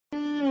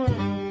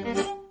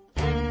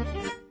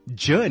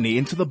journey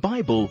into the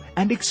Bible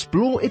and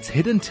explore its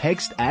hidden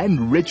text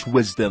and rich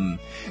wisdom.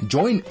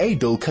 Join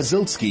Aidel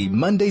Kazilsky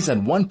Mondays at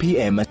 1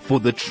 p.m. for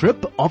the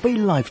trip of a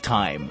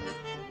lifetime.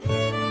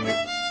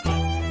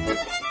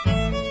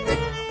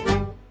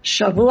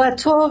 Shavua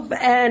Tov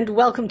and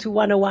welcome to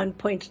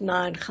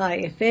 101.9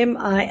 Chai FM.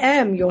 I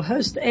am your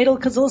host Aidel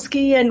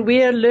Kazilsky and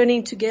we're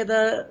learning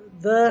together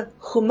the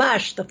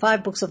Chumash, the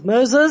 5 books of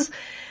Moses,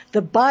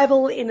 the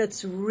Bible in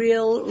its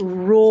real,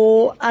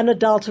 raw,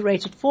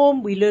 unadulterated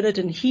form. We learn it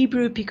in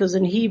Hebrew because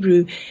in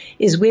Hebrew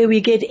is where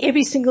we get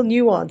every single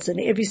nuance and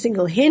every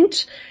single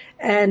hint.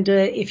 And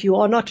if you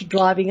are not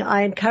driving,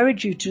 I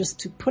encourage you just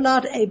to pull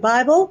out a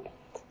Bible,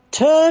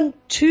 turn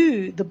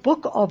to the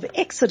book of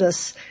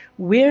Exodus.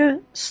 We're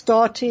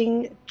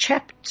starting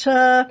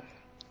chapter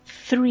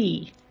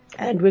 3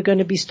 and we're going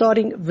to be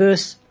starting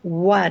verse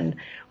 1.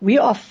 We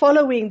are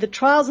following the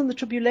trials and the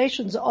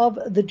tribulations of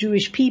the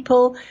Jewish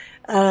people.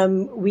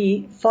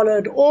 We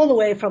followed all the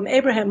way from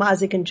Abraham,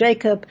 Isaac, and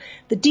Jacob,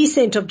 the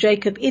descent of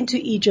Jacob into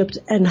Egypt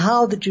and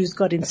how the Jews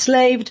got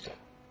enslaved.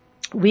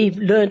 We've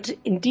learned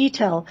in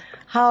detail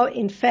how,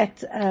 in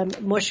fact,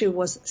 Moshe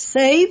was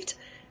saved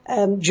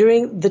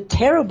during the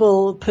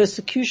terrible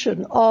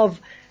persecution of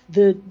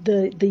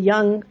the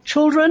young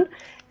children,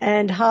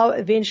 and how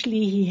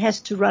eventually he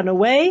has to run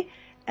away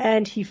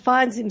and he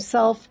finds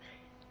himself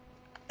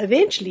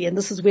eventually, and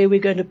this is where we're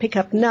going to pick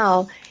up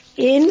now,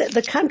 in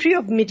the country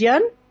of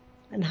Midian,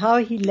 and how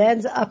he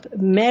lands up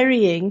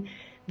marrying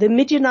the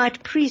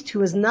Midianite priest who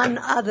was none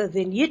other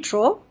than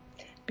Yitro,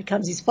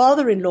 becomes his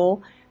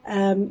father-in-law.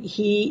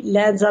 He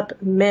lands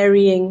up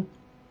marrying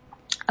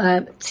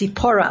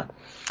Tzipporah.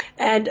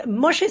 And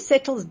Moshe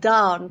settles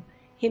down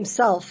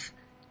himself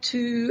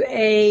to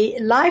a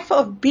life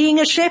of being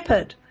a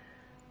shepherd.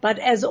 But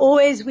as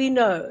always, we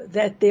know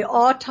that there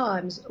are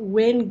times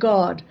when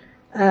God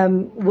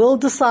will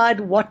decide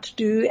what to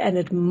do, and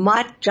it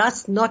might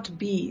just not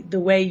be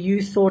the way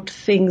you thought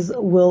things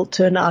will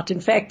turn out. In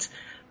fact,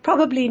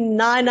 probably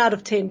 9 out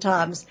of 10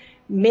 times,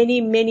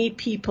 many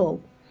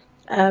people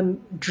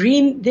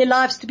dream their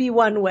lives to be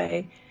one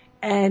way,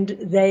 and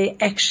they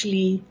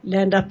actually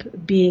land up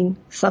being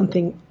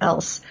something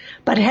else.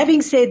 But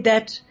having said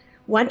that,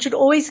 one should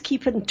always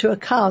keep into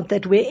account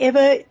that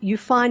wherever you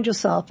find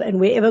yourself and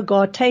wherever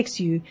God takes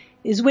you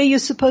is where you're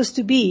supposed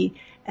to be.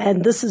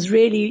 And this is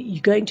really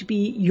going to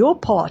be your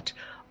part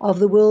of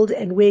the world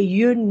and where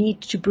you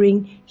need to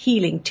bring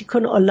healing,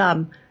 tikkun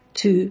olam,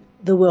 to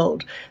the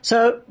world.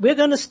 So we're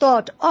going to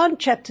start on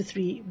chapter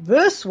 3,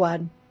 verse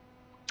 1,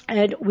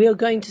 and we're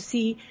going to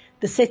see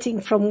the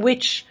setting from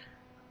which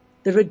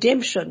the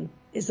redemption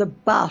is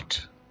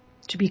about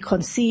to be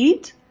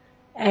conceived,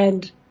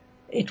 and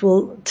it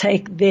will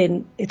take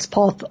then its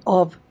path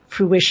of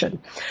fruition.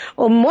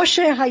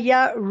 Moshe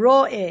haya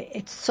ro'eh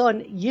et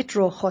son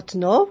Yitro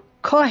chotno,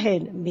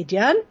 Kohen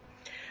Midian.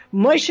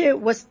 Moshe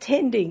was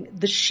tending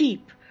the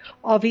sheep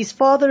of his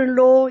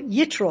father-in-law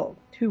Yitro,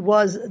 who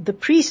was the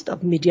priest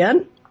of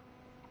Midian.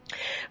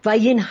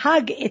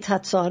 Vayinhag et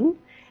hatzon,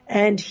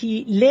 and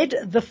he led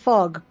the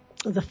flock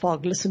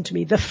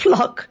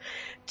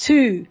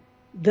to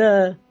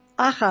the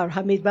Achar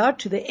Hamidbar,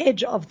 to the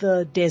edge of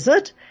the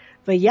desert.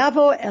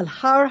 Vayavo el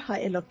har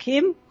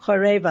ha'elokim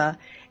Choreva,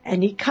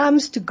 and he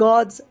comes to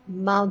God's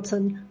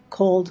mountain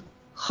called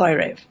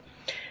Chorev.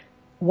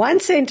 One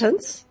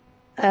sentence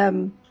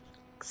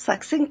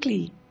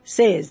succinctly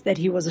says that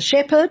he was a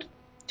shepherd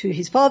to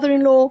his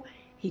father-in-law.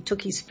 He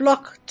took his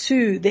flock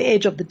to the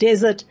edge of the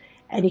desert,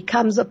 and he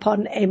comes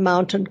upon a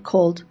mountain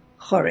called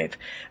Chorev.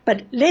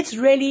 But let's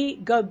really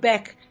go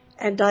back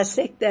and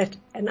dissect that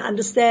and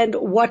understand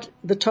what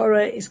the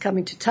Torah is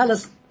coming to tell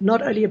us,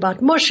 not only about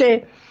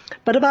Moshe,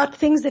 but about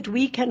things that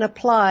we can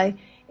apply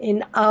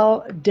in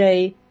our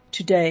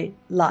day-to-day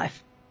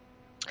life.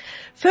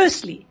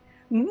 Firstly,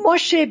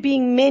 Moshe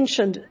being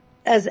mentioned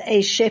as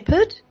a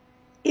shepherd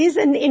is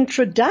an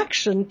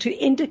introduction to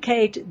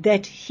indicate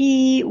that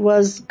he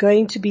was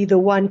going to be the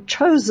one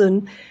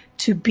chosen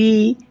to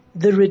be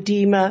the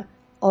Redeemer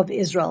of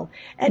Israel.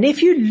 And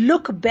if you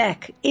look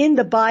back in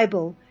the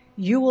Bible,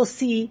 you will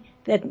see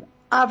that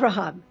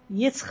Abraham,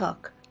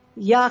 Yitzchak,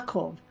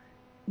 Yaakov,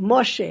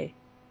 Moshe,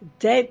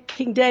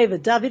 King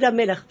David, David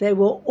HaMelech, they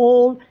were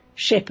all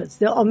shepherds.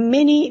 There are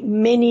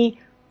many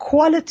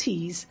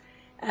qualities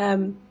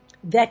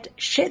that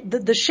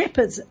the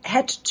shepherds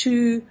had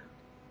to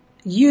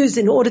use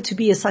in order to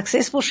be a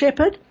successful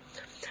shepherd,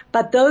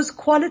 but those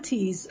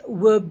qualities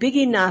were big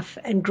enough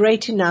and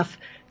great enough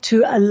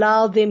to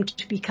allow them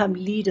to become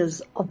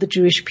leaders of the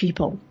Jewish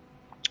people.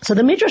 So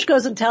the Midrash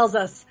goes and tells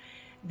us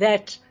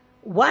that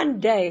one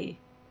day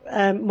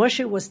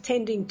Moshe was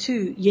tending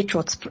to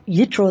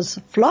Yitro's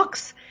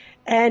flocks,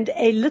 and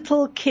a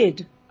little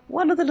kid,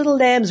 one of the little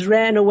lambs,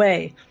 ran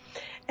away.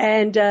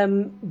 And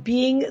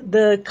being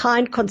the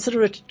kind,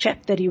 considerate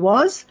chap that he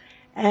was,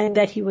 and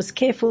that he was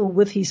careful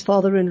with his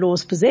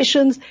father-in-law's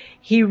possessions,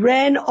 he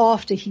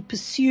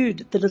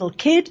pursued the little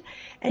kid,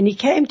 and he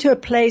came to a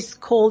place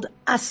called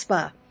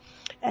Aspa.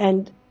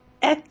 And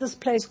at this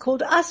place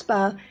called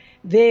Aspa,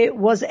 there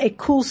was a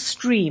cool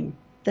stream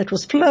that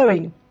was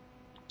flowing.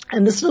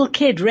 And this little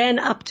kid ran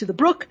up to the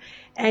brook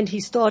and he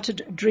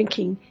started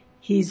drinking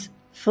his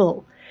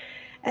fill.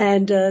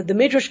 And the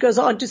Midrash goes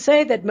on to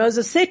say that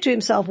Moses said to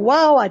himself,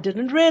 wow, I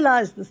didn't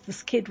realize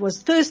this kid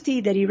was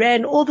thirsty, that he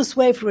ran all this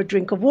way for a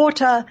drink of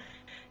water.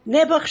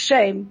 Nebuch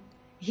Shem,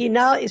 he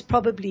now is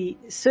probably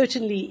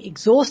certainly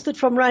exhausted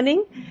from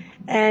running,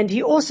 and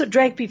he also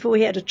drank before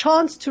he had a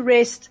chance to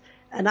rest,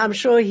 and I'm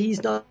sure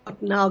he's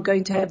not now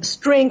going to have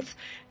strength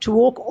to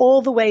walk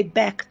all the way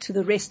back to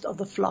the rest of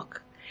the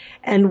flock.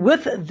 And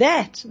with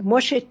that,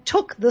 Moshe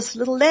took this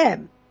little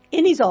lamb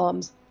in his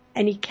arms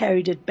and he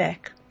carried it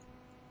back.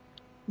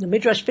 The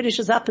Midrash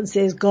finishes up and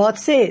says, God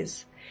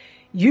says,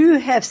 you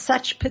have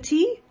such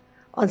pity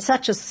on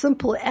such a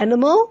simple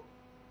animal.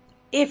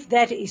 If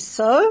that is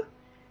so,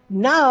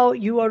 now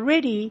you are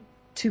ready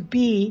to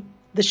be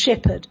the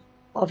shepherd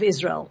of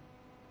Israel.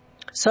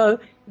 So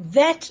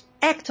that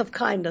act of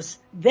kindness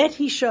that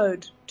he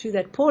showed to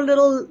that poor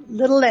little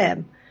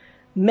lamb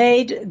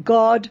made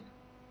God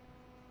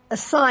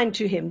assign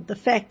to him the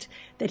fact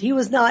that he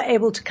was now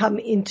able to come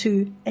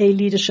into a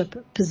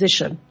leadership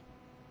position.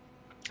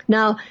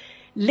 Now,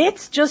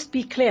 let's just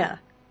be clear.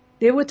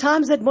 There were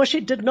times that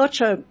Moshe did not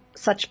show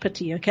such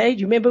pity, okay? Do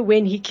you remember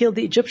when he killed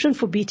the Egyptian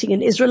for beating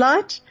an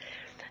Israelite?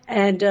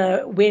 And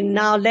when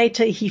now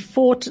later he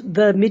fought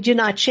the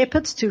Midianite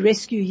shepherds to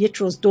rescue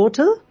Yitro's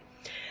daughter?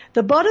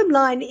 The bottom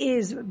line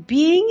is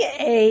being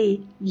a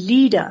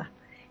leader,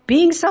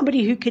 being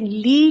somebody who can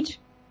lead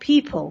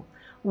people,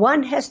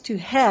 one has to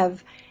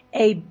have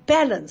a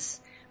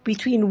balance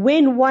between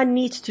when one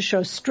needs to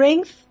show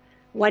strength,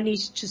 one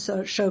needs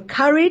to show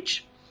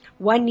courage,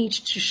 one needs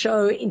to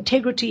show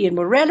integrity and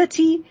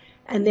morality,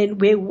 and then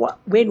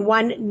when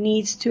one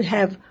needs to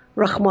have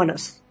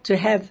rachmanos, to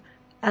have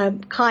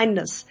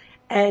kindness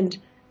and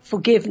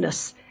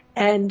forgiveness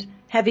and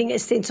having a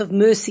sense of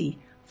mercy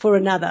for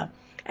another.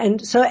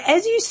 And so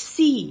as you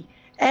see,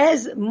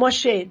 as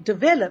Moshe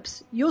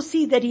develops, you'll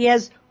see that he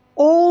has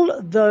all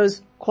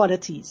those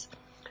qualities.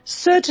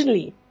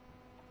 Certainly,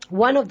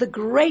 one of the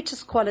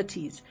greatest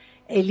qualities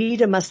a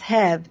leader must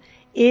have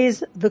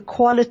is the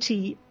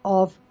quality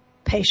of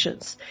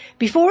patience.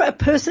 Before a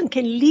person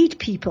can lead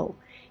people,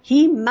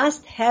 he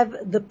must have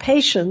the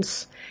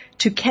patience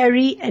to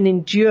carry and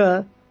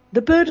endure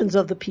the burdens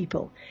of the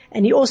people.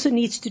 And he also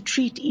needs to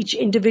treat each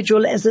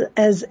individual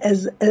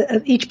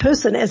each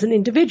person as an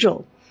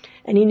individual.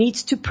 And he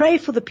needs to pray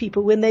for the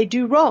people when they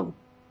do wrong.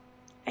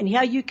 And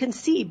here you can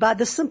see by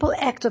the simple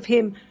act of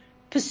him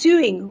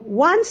pursuing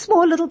one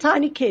small little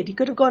tiny kid, he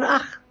could have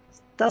gone,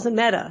 doesn't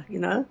matter,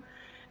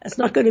 it's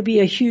not going to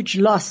be a huge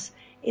loss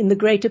in the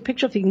greater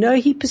picture of things. No,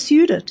 he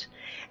pursued it.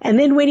 And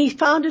then when he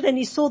found it and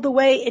he saw the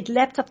way it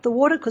lapped up the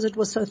water because it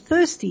was so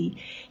thirsty,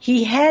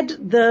 he had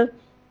he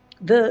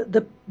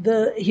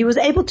was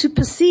able to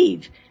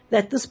perceive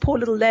that this poor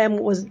little lamb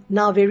was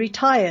now very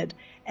tired,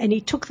 and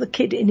he took the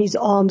kid in his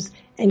arms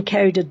and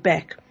carried it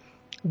back.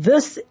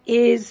 This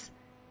is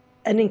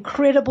an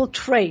incredible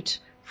trait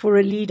for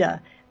a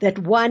leader, that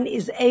one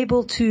is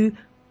able to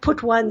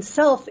put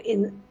oneself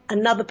in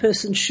another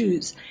person's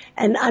shoes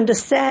and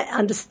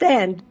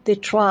understand their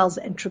trials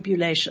and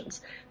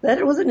tribulations.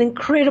 That was an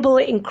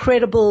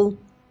incredible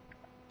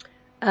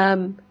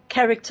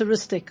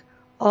characteristic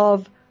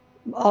of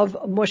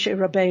Moshe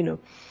Rabbeinu.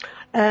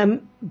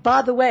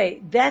 By the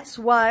way, that's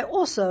why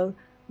also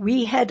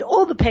we had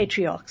all the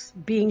patriarchs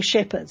being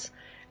shepherds,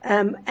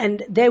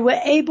 and they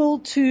were able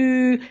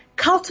to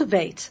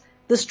cultivate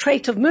this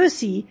trait of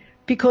mercy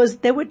because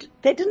they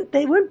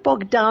weren't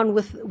bogged down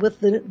with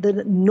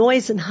the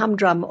noise and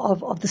humdrum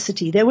of the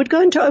city. They would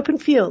go into open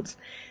fields.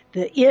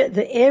 The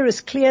air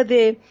is clear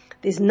there.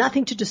 There's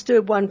nothing to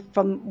disturb one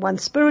from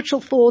one's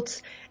spiritual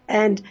thoughts,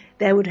 and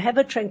they would have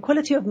a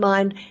tranquility of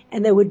mind,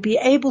 and they would be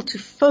able to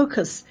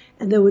focus,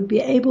 and they would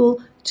be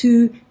able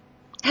to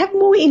have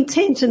more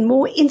intent and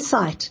more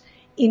insight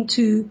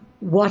into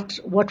what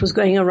was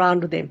going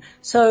around with them.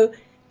 So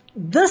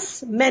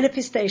this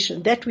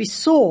manifestation that we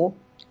saw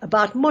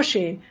about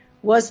Moshe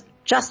was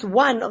just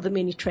one of the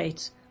many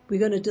traits. We're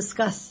going to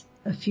discuss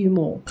a few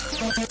more.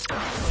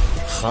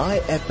 Chai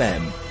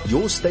FM,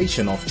 your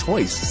station of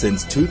choice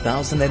since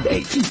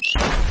 2008.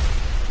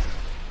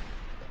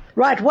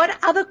 Right. What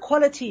other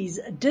qualities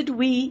did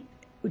we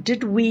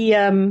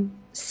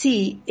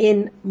see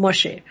in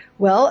Moshe?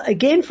 Well,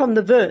 again from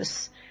the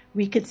verse,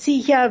 we could see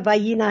here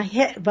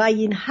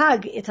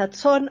vayinhag et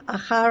hatzon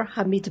achar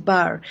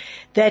hamidbar,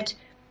 that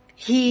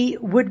he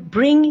would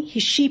bring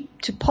his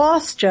sheep to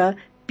pasture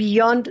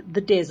beyond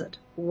the desert.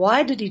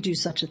 Why did he do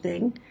such a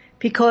thing?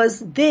 Because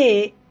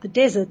there, the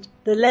desert,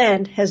 the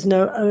land has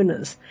no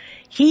owners.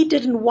 He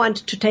didn't want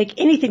to take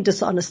anything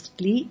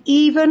dishonestly,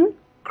 even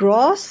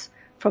grass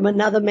from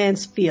another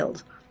man's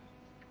field.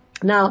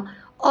 Now,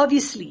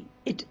 obviously,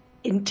 it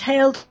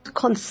entailed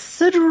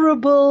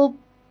considerable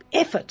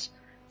effort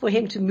for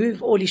him to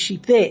move all his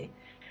sheep there,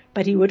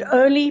 but he would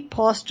only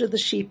pasture the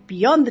sheep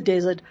beyond the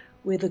desert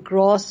where the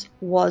grass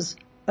was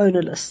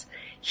ownerless.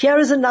 Here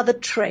is another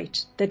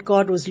trait that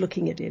God was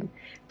looking at him.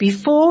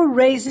 Before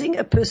raising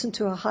a person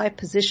to a high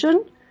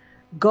position,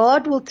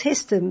 God will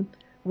test him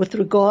with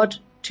regard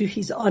to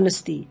his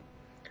honesty.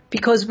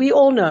 Because we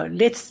all know,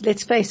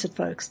 let's face it,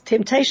 folks,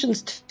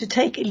 temptations to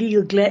take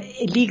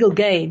illegal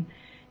gain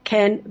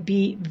can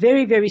be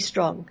very, very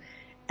strong.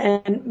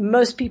 And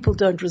most people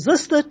don't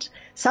resist it.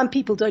 Some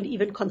people don't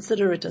even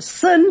consider it a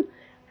sin,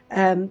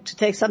 to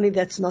take something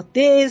that's not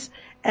theirs.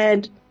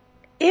 And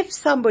if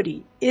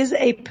somebody is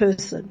a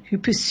person who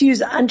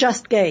pursues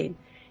unjust gain,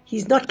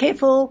 he's not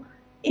careful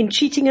in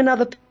cheating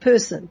another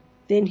person,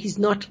 then he's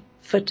not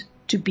fit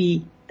to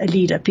be a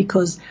leader,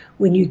 because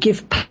when you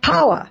give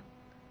power,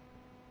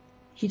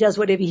 he does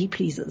whatever he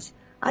pleases.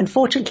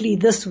 Unfortunately,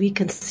 this we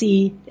can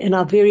see in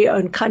our very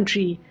own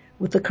country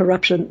with the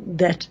corruption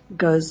that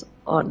goes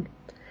on.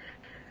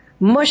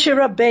 Moshe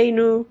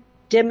Rabbeinu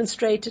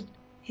demonstrated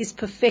his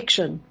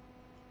perfection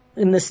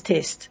in this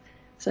test.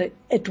 So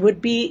it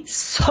would be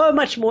so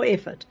much more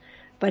effort,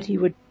 but he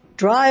would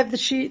drive the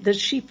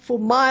sheep for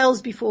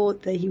miles before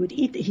he would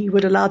eat. He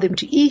would allow them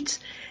to eat,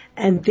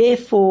 and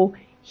therefore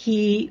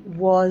he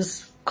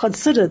was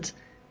considered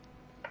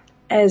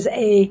as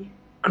a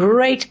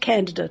great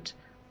candidate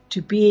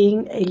to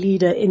being a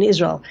leader in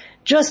Israel.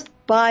 Just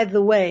by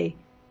the way,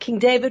 King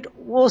David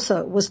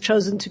also was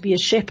chosen to be a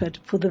shepherd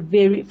for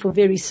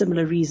very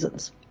similar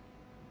reasons.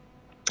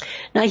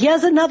 Now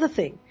here's another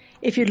thing.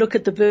 If you look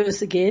at the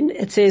verse again,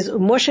 it says,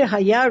 Moshe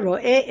haya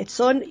ro'eh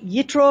etzon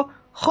Yitro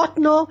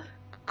chotno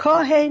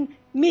kohen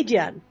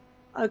Midian.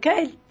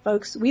 Okay,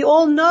 folks, we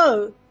all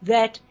know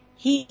that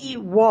he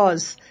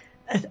was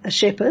a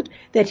shepherd,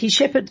 that he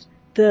shepherded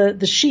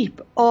the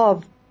sheep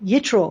of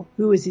Yitro,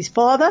 who was his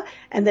father,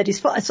 and that his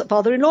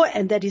father-in-law,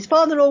 and that his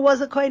father-in-law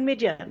was a Kohen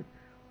Midian.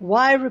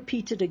 Why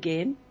repeat it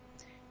again?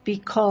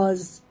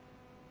 Because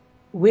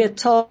we're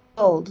told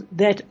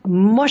that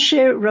Moshe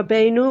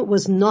Rabbeinu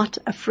was not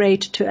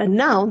afraid to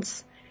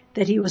announce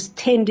that he was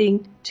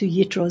tending to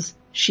Yitro's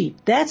sheep.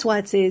 That's why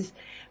it says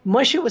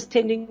Moshe was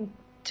tending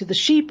to the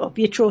sheep of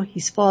Yitro,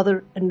 his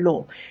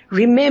father-in-law.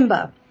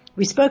 Remember,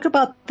 we spoke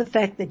about the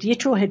fact that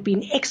Yitro had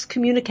been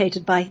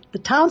excommunicated by the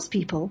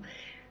townspeople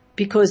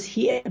because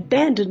he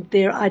abandoned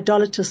their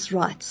idolatrous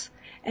rites,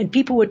 and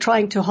people were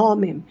trying to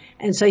harm him,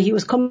 and so he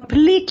was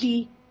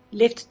completely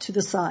left to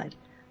the side.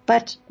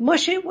 But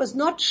Moshe was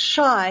not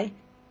shy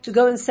to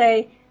go and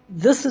say,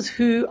 this is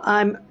who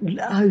I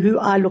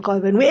look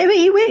over. And wherever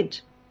he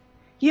went,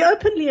 he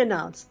openly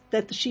announced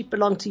that the sheep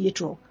belonged to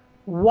Yitro.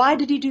 Why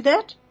did he do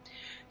that?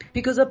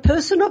 Because a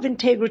person of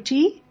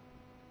integrity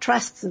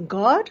trusts in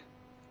God,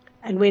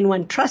 and when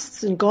one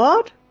trusts in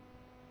God,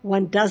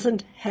 one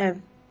doesn't have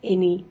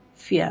any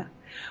fear.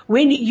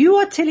 When you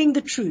are telling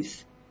the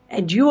truth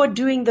and you are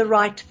doing the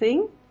right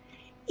thing,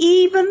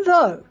 even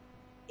though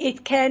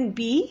it can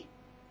be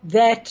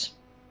that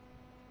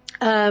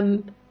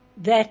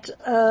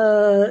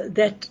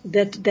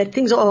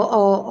things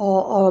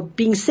are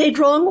being said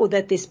wrong, or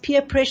that there's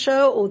peer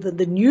pressure, or that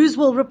the news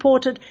will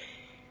report it,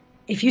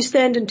 if you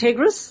stand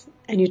integrous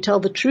and you tell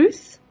the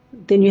truth,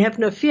 then you have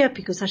no fear,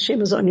 because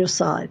Hashem is on your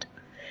side.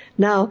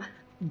 Now,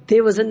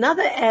 there was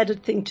another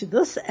added thing to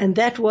this, and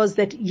that was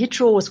that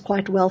Yitro was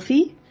quite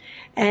wealthy,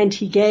 and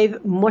he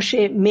gave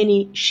Moshe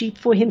many sheep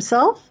for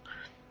himself.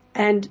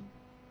 And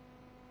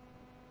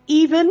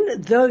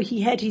even though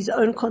he had his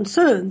own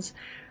concerns,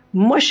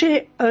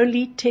 Moshe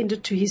only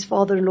tended to his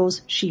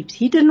father-in-law's sheep.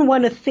 He didn't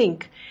want to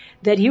think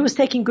that he was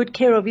taking good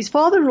care of his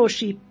father-in-law's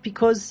sheep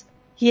because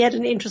he had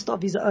an interest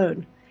of his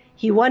own.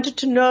 He wanted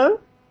to know,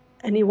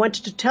 and he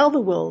wanted to tell the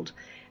world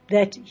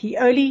that he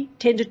only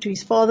tended to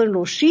his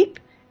father-in-law's sheep,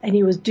 and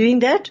he was doing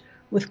that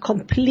with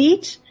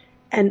complete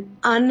and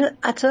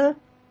utter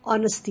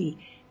honesty.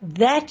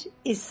 That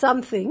is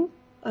something,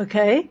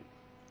 okay,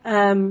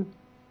 that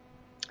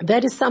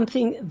is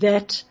something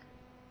that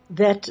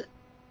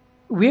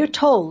we're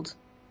told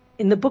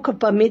in the book of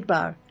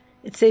Bamidbar.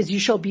 It says, you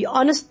shall be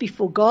honest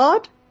before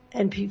God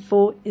and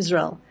before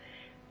Israel.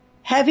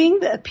 Having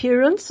the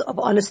appearance of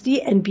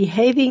honesty and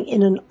behaving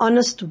in an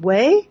honest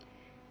way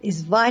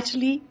is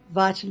vitally,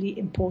 vitally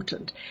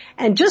important.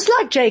 And just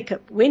like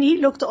Jacob, when he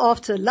looked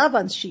after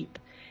Laban's sheep,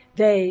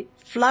 they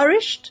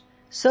flourished.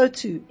 So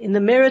too, in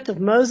the merit of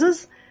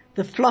Moses,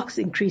 the flocks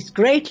increased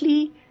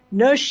greatly.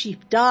 No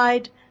sheep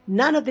died.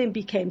 None of them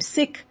became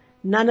sick.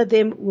 None of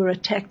them were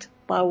attacked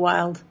by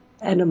wild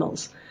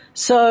animals.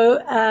 So,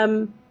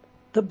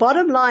 the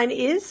bottom line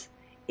is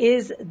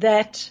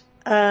that,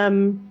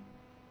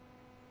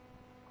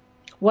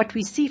 what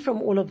we see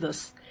from all of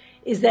this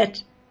is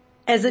that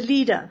as a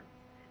leader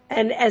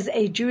and as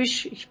a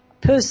Jewish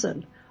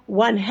person,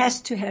 one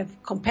has to have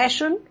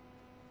compassion.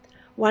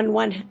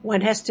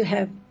 One has to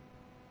have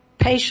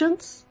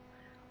patience.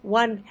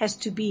 One has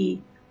to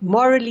be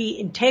morally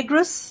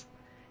integrous,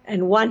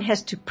 and one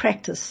has to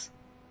practice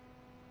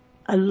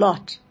a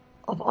lot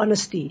of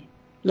honesty,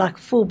 like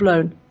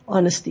full-blown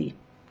honesty.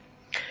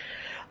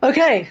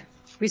 Okay,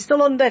 we're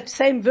still on that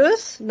same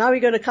verse. Now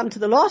we're going to come to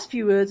the last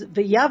few words.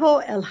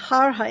 V'yavo el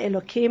har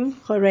ha'elokim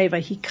Horeva.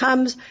 He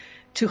comes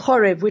to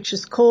Horeb, which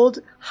is called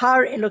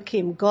Har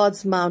Elokim,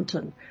 God's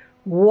mountain.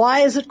 Why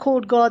is it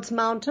called God's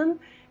mountain?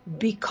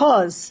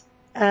 Because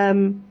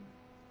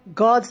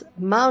God's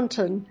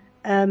mountain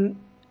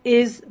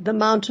is the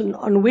mountain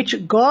on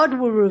which God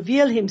will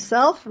reveal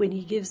himself when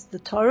he gives the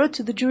Torah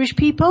to the Jewish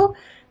people,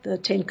 the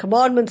 10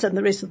 Commandments and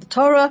the rest of the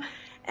Torah.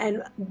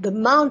 And the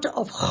Mount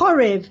of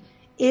Horeb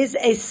is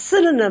a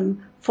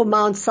synonym for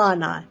Mount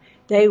Sinai.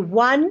 They're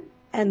one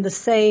and the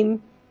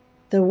same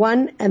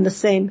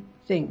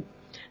thing.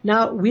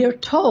 Now, we are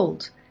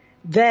told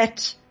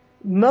that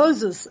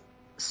Moses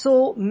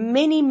saw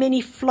many, many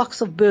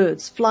flocks of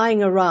birds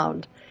flying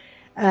around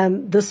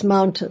this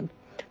mountain.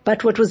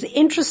 But what was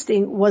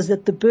interesting was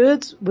that the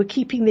birds were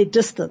keeping their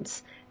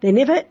distance. They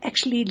never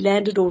actually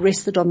landed or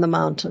rested on the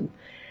mountain.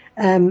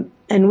 And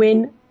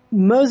when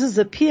Moses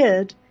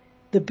appeared,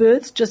 the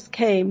birds just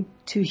came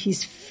to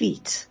his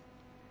feet.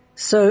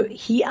 So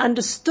he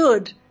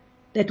understood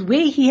that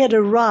where he had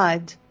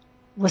arrived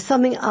was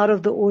something out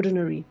of the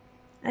ordinary.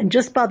 And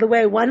just by the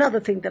way, one other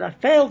thing that I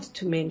failed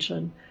to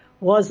mention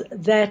was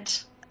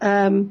that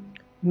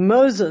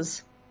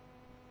Moses,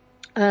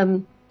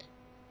 the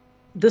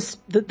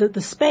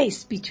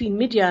space between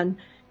Midian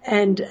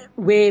and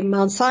where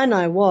Mount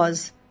Sinai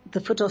was,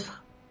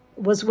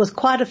 was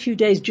quite a few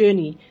days'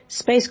 journey.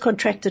 Space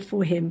contracted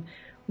for him.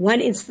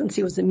 One instance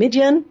he was in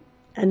Midian,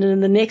 and then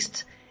in the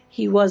next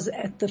he was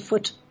at the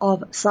foot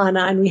of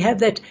Sinai. And we have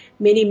that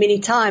many, many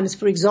times.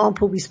 For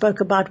example, we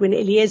spoke about when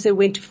Eliezer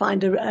went to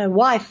find a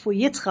wife for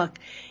Yitzchak.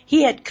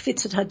 He had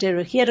kfitzat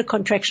haderech. He had a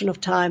contraction of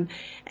time,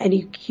 and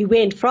he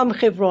went from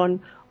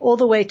Hebron all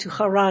the way to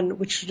Haran,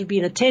 which should have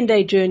been a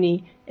 10-day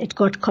journey. It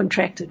got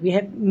contracted. We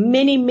have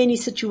many, many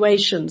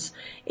situations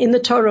in the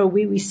Torah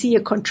where we see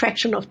a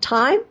contraction of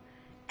time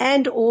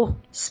and or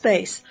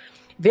space.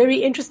 Very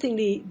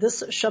interestingly,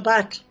 this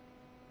Shabbat,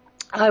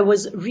 I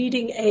was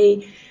reading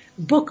a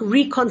book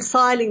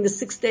reconciling the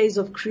 6 days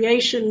of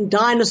creation,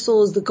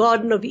 dinosaurs, the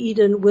Garden of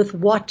Eden, with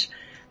what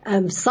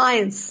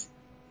science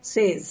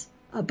says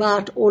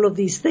about all of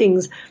these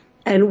things.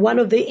 And one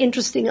of the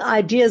interesting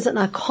ideas, and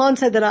I can't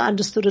say that I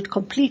understood it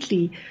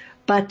completely,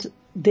 but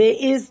there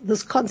is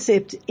this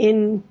concept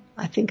in,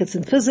 I think it's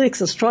in physics,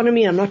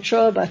 astronomy, I'm not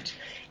sure, but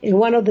in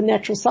one of the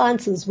natural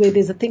sciences where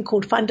there's a thing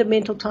called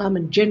fundamental time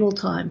and general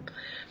time.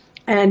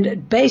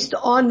 And based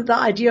on the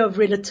idea of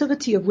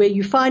relativity of where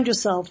you find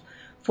yourself,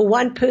 for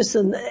one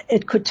person,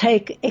 it could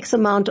take X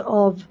amount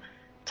of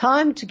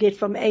time to get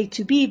from A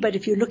to B, but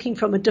if you're looking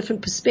from a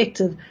different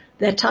perspective,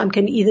 that time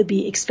can either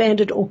be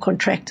expanded or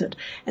contracted.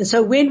 And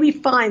so when we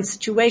find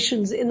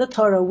situations in the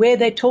Torah where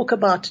they talk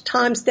about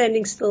time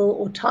standing still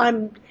or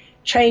time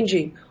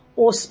changing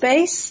or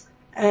space,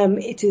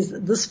 it is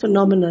this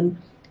phenomenon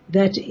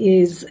that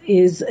is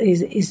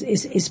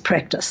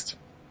practiced.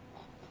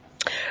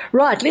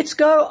 Right, let's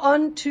go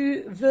on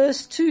to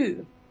verse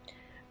 2.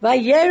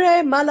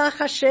 Vayere malach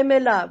Hashem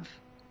elav,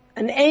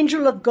 an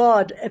angel of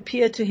God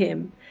appeared to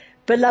him,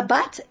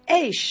 belabat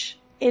esh,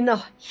 in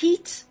a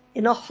heat,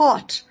 in a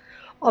heart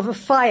of a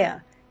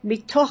fire,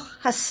 mitoch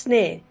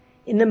hasneh,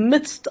 in the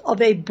midst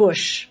of a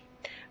bush.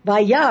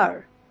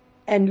 Vayar,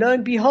 and lo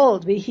and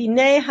behold,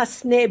 v'hinei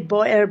hasneh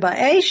boer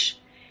ba'esh,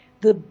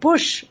 the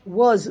bush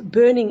was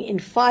burning in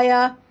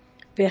fire,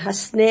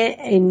 v'hasneh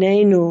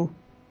einenu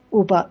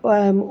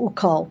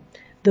ukal,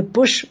 the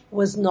bush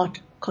was not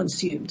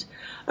consumed.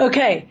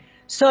 Okay,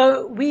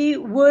 so we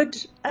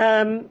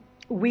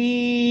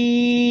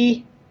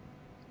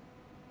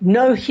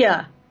know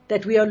here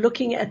that we are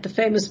looking at the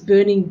famous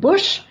burning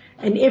bush,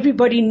 and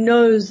everybody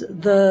knows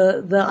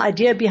the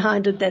idea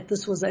behind it, that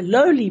this was a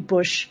lowly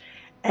bush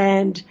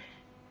and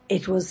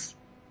it was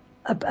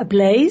a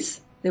blaze.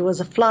 There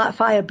was a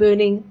fire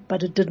burning,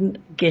 but it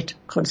didn't get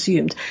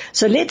consumed.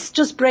 So let's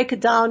just break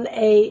it down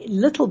a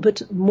little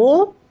bit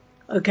more,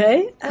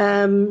 okay?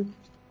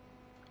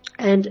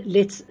 And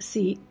let's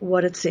see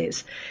what it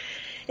says.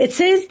 It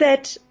says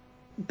that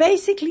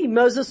basically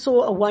Moses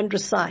saw a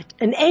wondrous sight.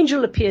 An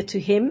angel appeared to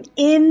him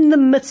in the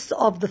midst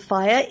of the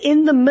fire,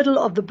 in the middle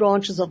of the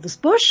branches of this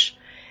bush.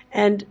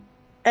 And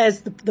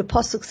as the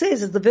pasuk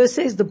says, as the verse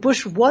says, the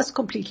bush was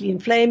completely in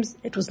flames.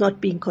 It was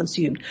not being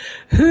consumed.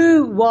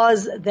 Who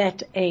was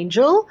that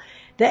angel?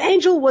 The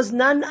angel was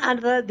none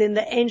other than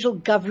the angel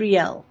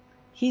Gabriel.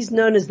 He's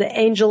known as the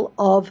angel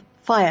of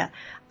fire.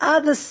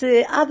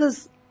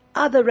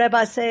 Other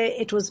rabbis say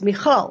it was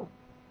Michael.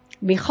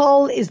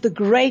 Michael is the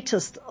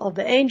greatest of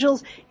the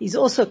angels. He's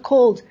also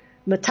called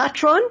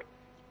Metatron,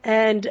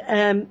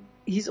 and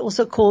he's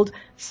also called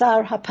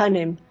Sar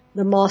Hapanim,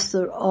 the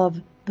master of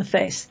the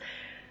face.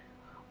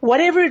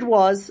 Whatever it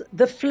was,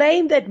 the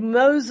flame that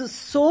Moses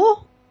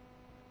saw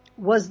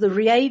was the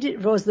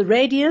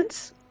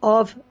radiance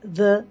of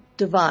the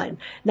divine.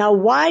 Now,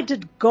 why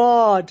did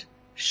God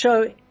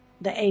show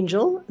the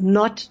angel,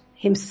 not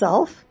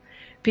himself?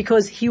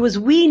 Because he was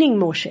weaning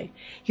Moshe.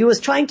 He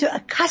was trying to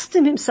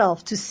accustom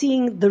himself to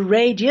seeing the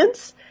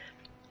radiance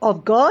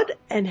of God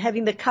and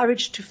having the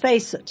courage to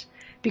face it.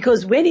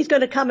 Because when he's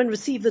going to come and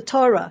receive the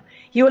Torah,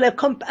 he will have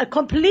a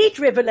complete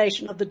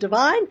revelation of the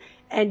divine,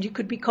 and you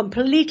could be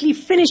completely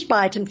finished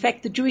by it. In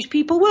fact, the Jewish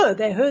people were.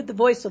 They heard the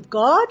voice of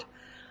God.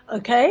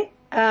 Okay,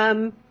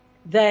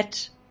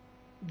 that's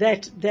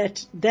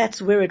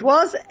where it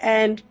was,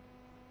 and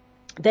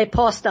They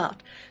passed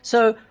out.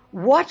 So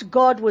what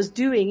God was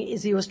doing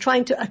is he was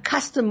trying to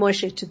accustom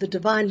Moshe to the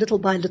divine little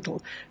by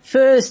little.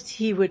 First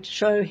he would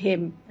show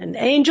him an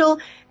angel,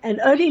 and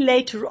only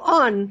later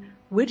on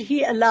would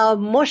he allow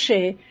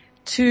Moshe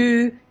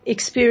to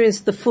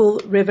experience the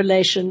full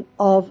revelation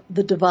of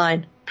the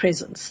divine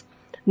presence.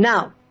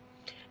 Now,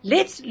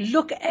 let's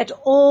look at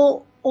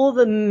all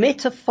the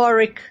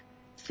metaphoric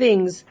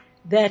things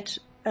that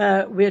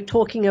we're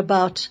talking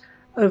about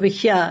over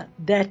here,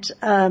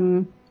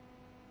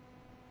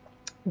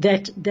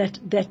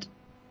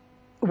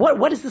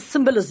 what is the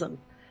symbolism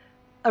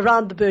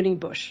around the burning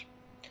bush?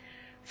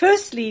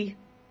 Firstly,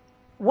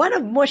 one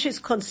of Moshe's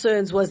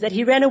concerns was that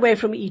he ran away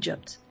from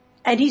Egypt,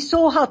 and he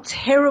saw how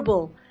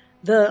terrible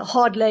the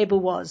hard labor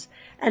was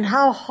and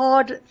how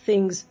hard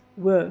things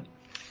were,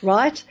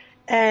 right?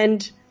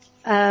 And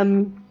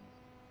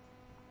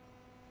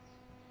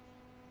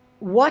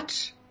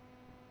what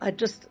I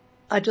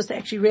just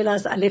actually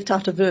realized I left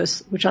out a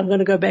verse, which I'm going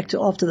to go back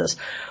to after this.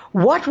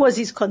 What was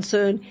his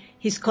concern?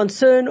 His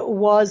concern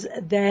was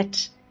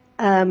that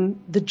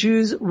the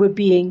Jews were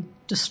being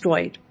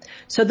destroyed.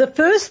 So the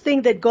first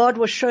thing that God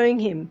was showing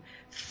him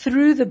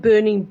through the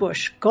burning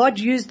bush, God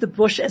used the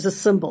bush as a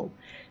symbol.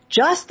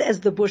 Just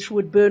as the bush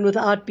would burn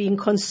without being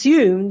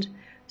consumed,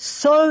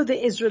 so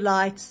the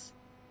Israelites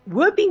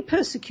were being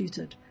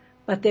persecuted,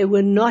 but they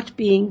were not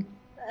being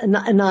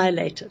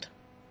annihilated.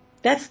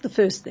 That's the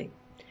first thing.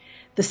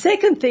 The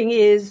second thing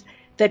is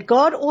that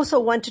God also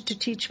wanted to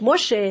teach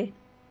Moshe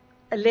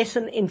a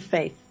lesson in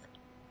faith.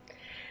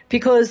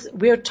 Because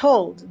we're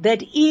told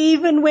that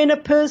even when a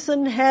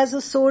person has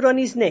a sword on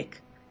his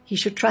neck, he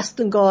should trust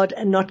in God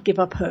and not give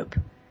up hope.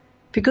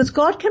 Because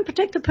God can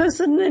protect a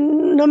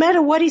person no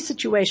matter what his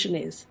situation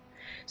is.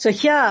 So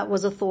here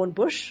was a thorn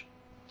bush.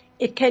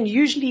 It can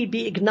usually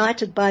be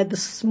ignited by the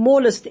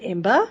smallest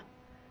ember.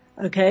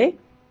 Okay.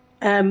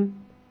 And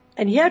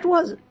here it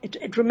was.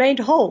 It remained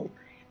whole.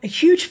 A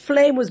huge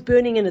flame was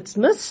burning in its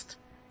midst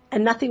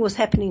and nothing was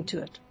happening to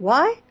it.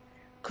 Why?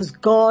 Because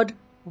God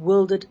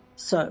willed it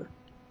so.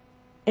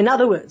 In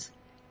other words,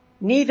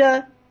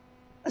 neither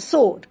a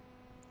sword,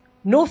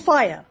 nor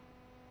fire,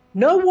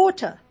 no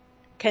water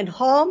can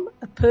harm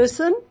a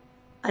person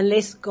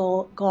unless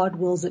God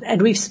wills it.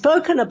 And we've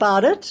spoken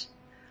about it,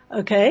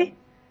 okay,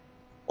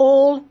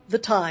 all the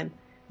time,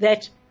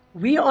 that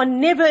we are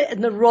never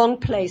in the wrong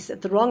place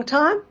at the wrong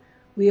time.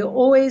 We are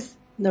always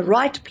in the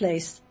right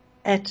place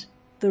at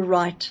the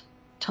right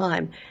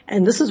time.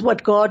 And this is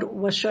what God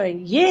was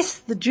showing. Yes,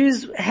 the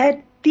Jews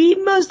had the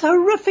most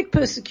horrific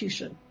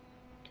persecution,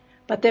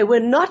 but they were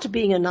not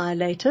being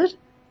annihilated,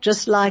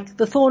 just like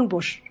the thorn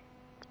bush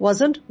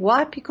wasn't.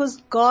 Why?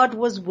 Because God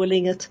was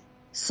willing it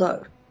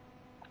so.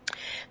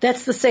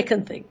 That's the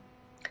second thing.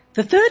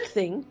 The third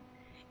thing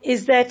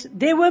is that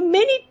there were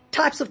many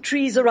types of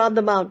trees around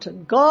the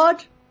mountain.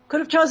 God could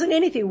have chosen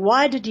anything.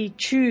 Why did he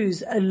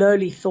choose a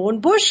lowly thorn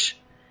bush?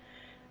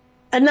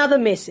 Another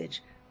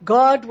message.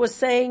 God was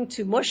saying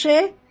to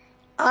Moshe,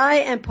 I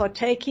am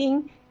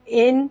partaking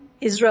in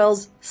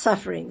Israel's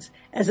sufferings.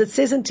 As it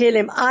says in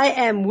Tehillim, I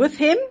am with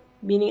him,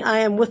 meaning I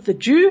am with the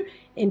Jew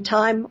in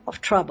time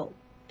of trouble.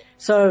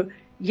 So,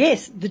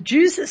 yes, the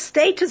Jews'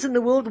 status in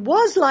the world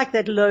was like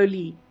that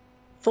lowly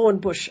thorn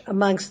bush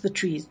amongst the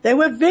trees. They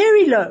were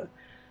very low.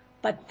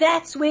 But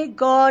that's where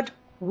God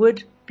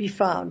would be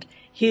found.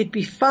 He would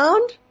be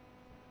found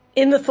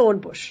in the thorn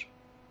bush.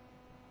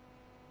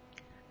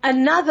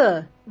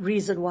 Another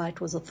reason why it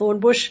was a thorn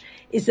bush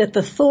is that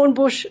the thorn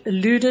bush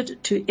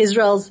alluded to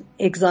Israel's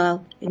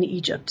exile in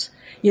Egypt.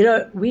 You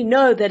know, we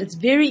know that it's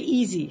very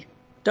easy.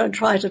 Don't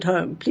try it at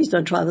home. Please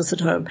don't try this at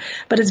home.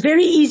 But it's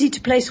very easy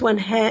to place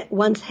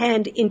one's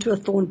hand into a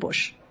thorn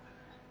bush.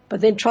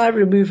 But then try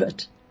remove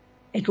it.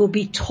 It will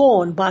be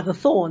torn by the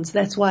thorns.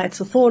 That's why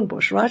it's a thorn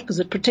bush, right? Because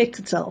it protects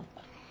itself.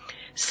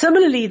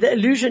 Similarly, the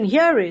allusion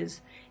here is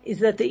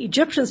that the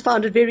Egyptians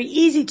found it very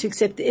easy to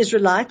accept the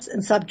Israelites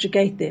and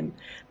subjugate them.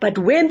 But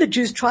when the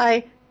Jews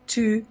try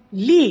to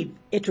leave,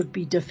 it would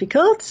be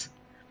difficult.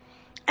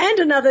 And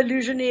another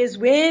allusion is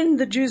when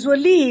the Jews will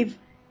leave,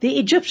 the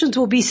Egyptians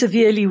will be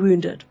severely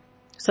wounded.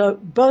 So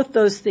both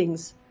those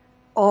things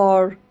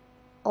are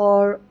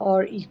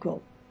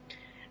equal.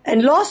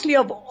 And lastly,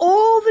 of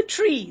all the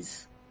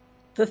trees,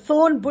 the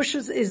thorn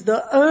bushes is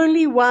the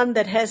only one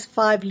that has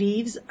 5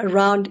 leaves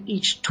around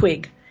each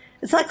twig.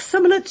 It's like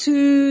similar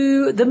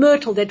to the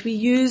myrtle that we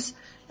use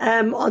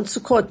on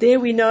Sukkot. There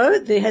we know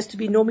there has to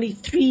be normally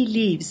 3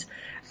 leaves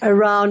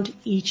around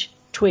each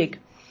twig.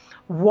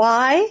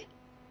 Why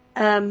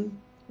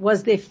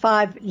was there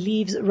 5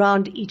 leaves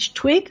around each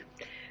twig?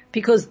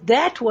 Because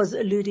that was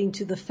alluding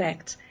to the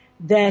fact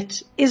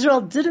that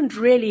Israel didn't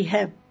really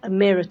have a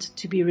merit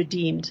to be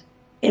redeemed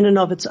in and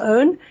of its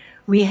own.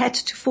 We had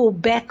to fall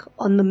back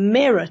on the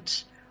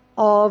merit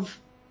of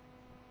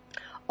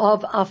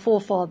our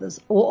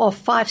forefathers, or of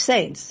 5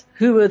 saints.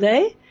 Who were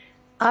they?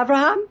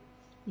 Abraham,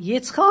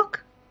 Yitzchak,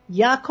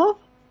 Yaakov,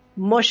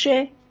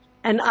 Moshe,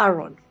 and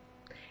Aaron.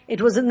 It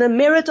was in the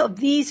merit of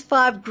these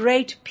 5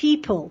 great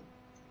people,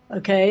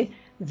 okay,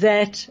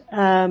 that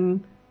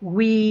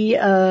we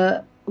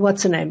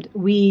what's the name?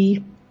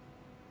 We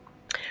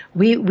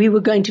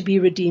were going to be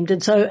redeemed.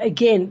 And so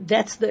again,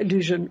 that's the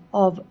illusion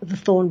of the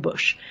thorn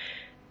bush.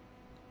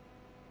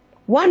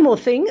 One more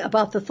thing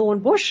about the thorn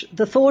bush.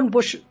 The thorn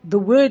bush, the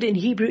word in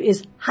Hebrew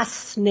is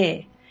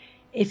hasneh.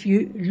 If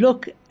you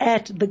look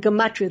at the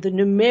gematria, the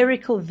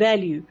numerical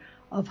value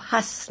of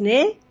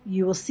hasneh,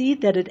 you will see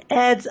that it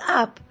adds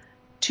up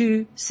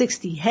to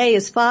 60. Hey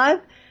is 5.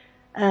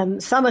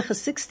 Samach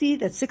is 60.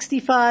 That's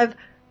 65.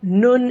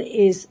 Nun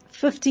is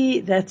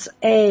 50. That's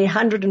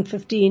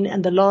 115.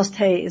 And the last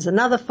hey is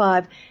another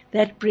 5.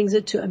 That brings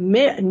it to a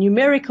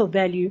numerical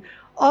value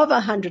of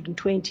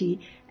 120.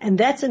 And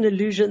that's an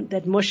illusion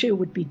that Moshe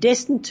would be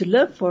destined to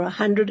live for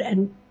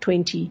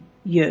 120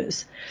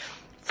 years.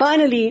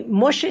 Finally,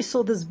 Moshe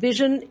saw this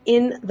vision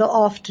in the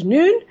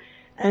afternoon,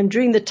 and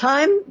during the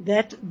time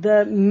that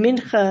the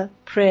mincha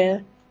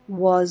prayer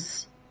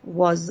was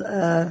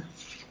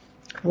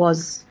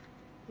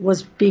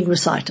being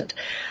recited.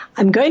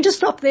 I'm going to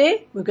stop there.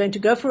 We're going to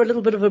go for a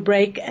little bit of a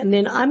break, and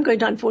then I'm going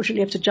to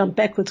unfortunately have to jump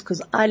backwards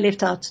because I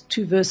left out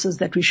 2 verses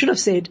that we should have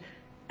said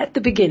at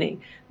the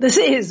beginning. This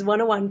is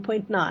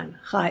 101.9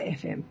 Chai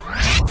FM.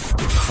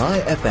 Chai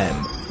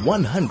FM,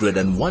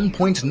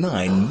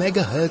 101.9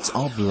 megahertz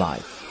of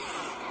life.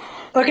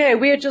 Okay,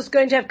 we're just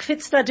going to have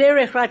Kvitz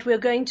Derech, right? We're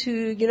going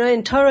to,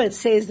 in Torah it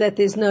says that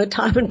there's no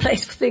time and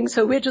place for things,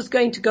 so we're just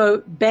going to go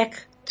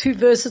back 2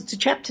 verses to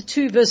chapter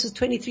 2, verses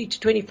 23 to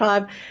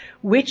 25,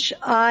 which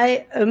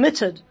I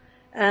omitted,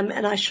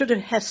 and I should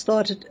have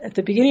started at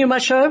the beginning of my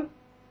show,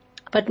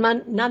 but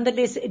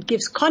nonetheless it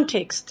gives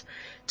context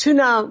to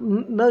now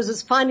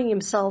Moses finding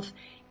himself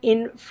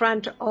in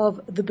front of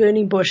the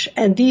burning bush.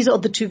 And these are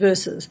the 2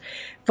 verses.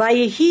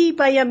 Vayehi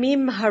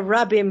bayamim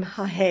harabim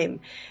hahem.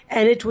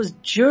 And it was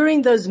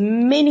during those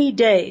many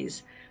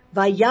days,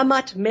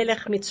 Vayamat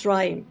melech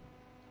Mitzrayim,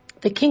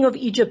 the king of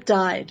Egypt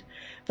died.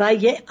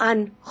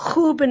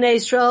 Vaye'anchu b'nei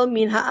Israel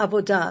min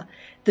ha'avodah.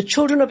 The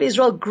children of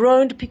Israel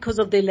groaned because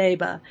of their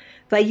labor.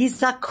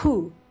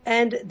 Vayizaku,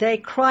 and they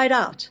cried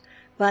out.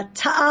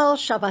 Ta'al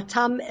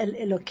shavatam el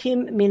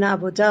Elokim min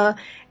avodah,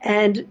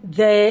 and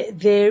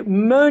they're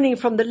moaning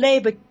from the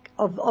labor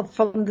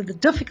from the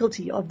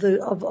difficulty of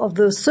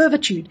the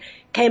servitude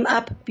came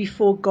up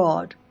before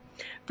God.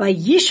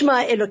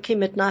 Vayishma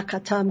Elokim et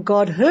nakatam,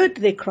 God heard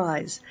their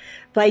cries.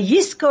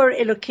 Vayiskor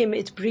Elokim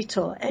et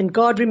brito, and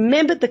God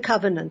remembered the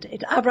covenant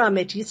et Abraham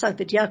et Yitzhak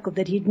et Yaakov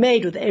that He'd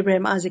made with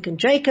Abraham, Isaac, and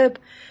Jacob.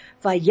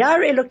 Vayar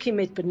Elokim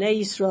et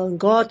bnei Yisrael, and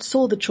God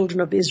saw the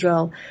children of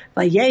Israel.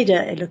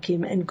 Vayeda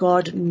Elokim, and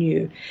God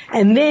knew.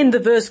 And then the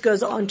verse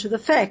goes on to the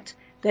fact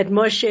that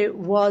Moshe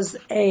was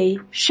a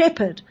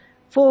shepherd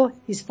for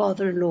his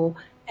father-in-law,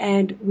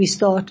 and we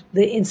start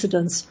the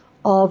incidents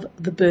of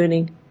the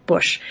burning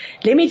bush.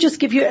 Let me just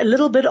give you a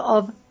little bit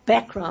of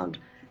background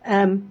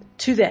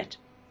to that.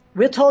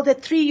 We're told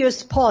that 3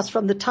 years passed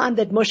from the time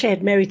that Moshe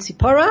had married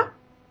Zipporah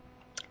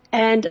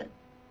and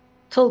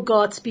till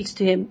God speaks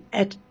to him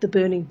at the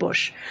burning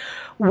bush.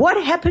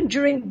 What happened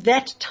during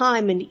that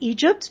time in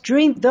Egypt?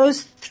 During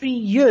those 3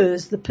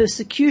 years, the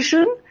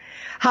persecution,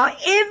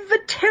 however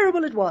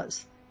terrible it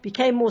was,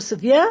 became more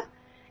severe,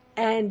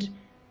 and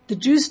the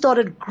Jews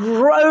started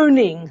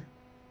groaning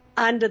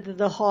under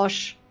the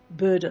harsh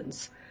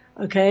burdens.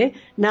 Okay?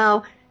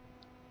 Now,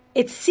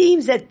 it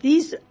seems that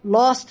these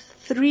last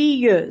 3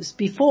 years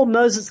before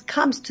Moses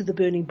comes to the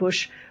burning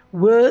bush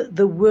were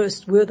the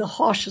worst, were the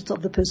harshest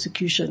of the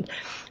persecution.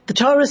 The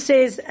Torah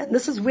says, and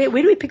this is where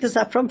do we pick this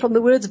up from? From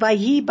the words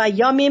Vayi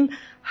Bayamim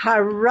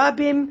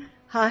Harabim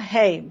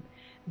Hahem,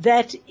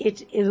 that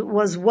it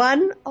was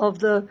one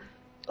of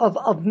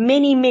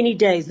many, many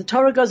days. The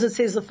Torah goes and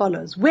says the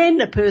follows: when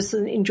a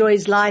person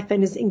enjoys life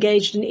and is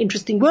engaged in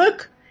interesting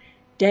work,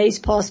 days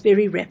pass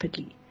very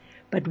rapidly.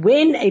 But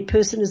when a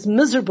person is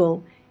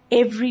miserable,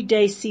 every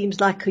day seems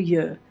like a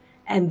year.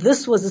 And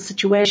this was the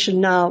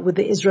situation now with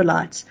the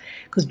Israelites.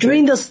 Because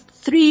during this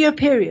 3-year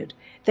period,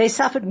 they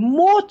suffered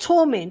more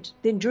torment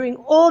than during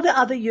all the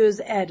other years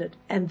added.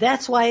 And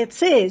that's why it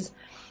says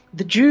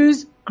the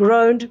Jews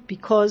groaned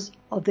because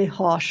of their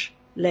harsh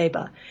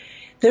labor.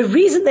 The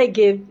reason they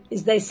give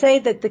is they say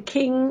that the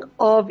king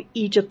of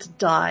Egypt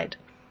died.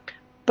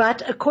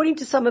 But according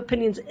to some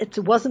opinions, it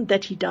wasn't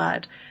that he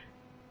died.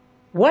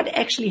 What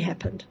actually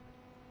happened?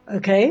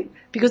 Okay?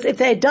 Because if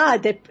they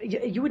died,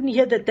 you wouldn't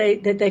hear that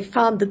they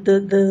found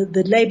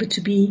the labor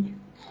to be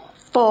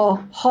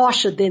far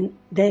harsher than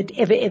they'd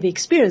ever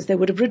experienced. They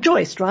would have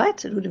rejoiced,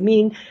 right? It would have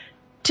mean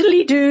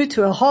tiddly-do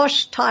to a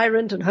harsh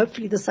tyrant, and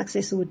hopefully the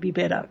successor would be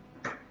better.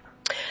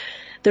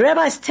 The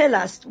rabbis tell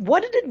us,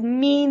 what did it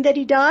mean that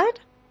he died?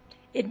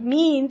 It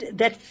meant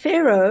that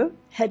Pharaoh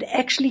had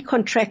actually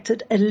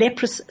contracted a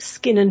leprous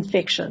skin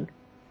infection.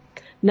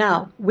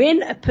 Now,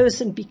 when a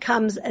person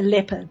becomes a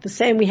leper, the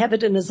same we have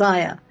it in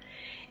Isaiah,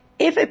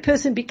 if a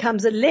person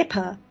becomes a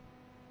leper,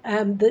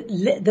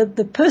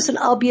 the person,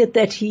 albeit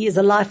that he is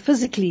alive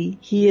physically,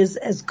 he is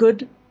as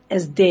good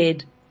as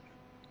dead.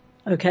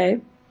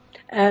 Okay?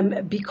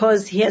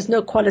 Because he has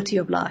no quality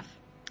of life.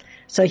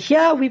 So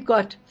here we've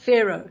got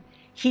Pharaoh.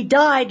 He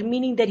died,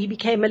 meaning that he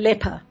became a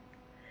leper.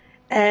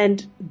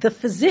 And the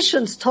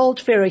physicians told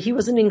Pharaoh, he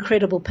was in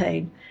incredible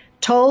pain,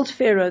 told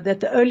Pharaoh that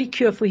the only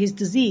cure for his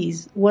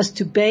disease was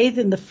to bathe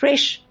in the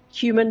fresh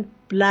human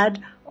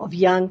blood of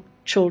young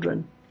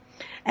children.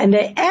 And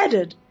they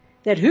added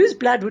that whose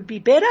blood would be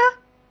better?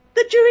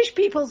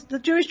 The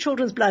Jewish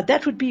children's blood.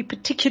 That would be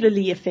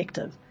particularly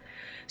effective.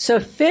 So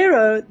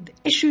Pharaoh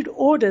issued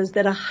orders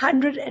that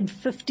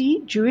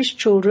 150 Jewish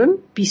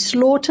children be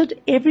slaughtered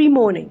every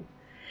morning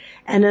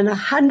and then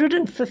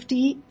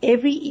 150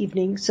 every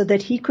evening so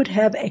that he could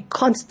have a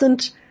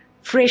constant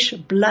fresh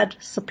blood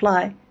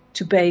supply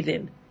to bathe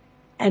in.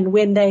 And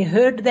when they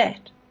heard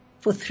that,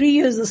 for 3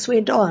 years this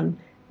went on,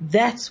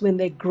 that's when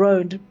they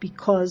groaned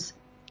because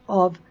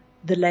of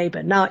the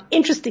labor. Now,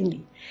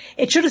 interestingly,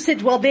 it should have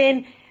said, well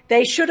then,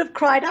 they should have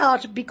cried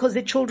out because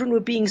their children were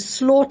being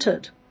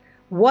slaughtered.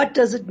 What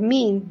does it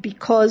mean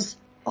because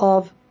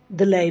of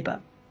the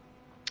labor?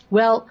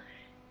 Well,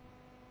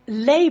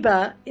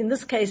 labor in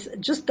this case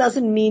just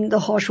doesn't mean the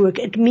harsh work.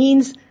 It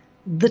means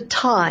the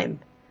time.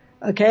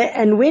 Okay.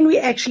 And when we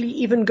actually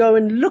even go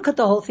and look at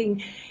the whole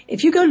thing,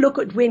 if you go look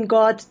at when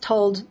God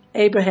told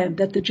Abraham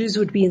that the Jews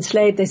would be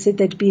enslaved, they said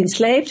they'd be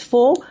enslaved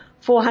for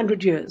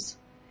 400 years.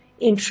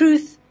 In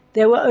truth,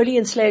 they were only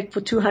enslaved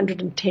for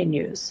 210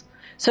 years.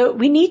 So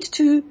we need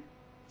to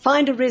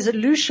find a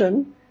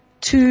resolution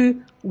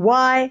to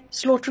why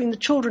slaughtering the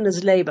children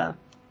is labor.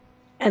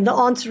 And the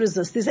answer is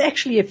this. There's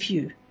actually a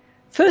few.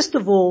 First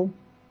of all,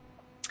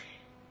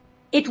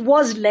 it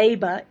was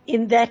labor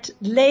in that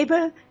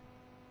labor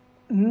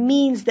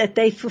means that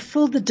they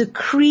fulfill the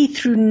decree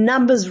through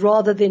numbers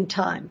rather than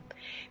time.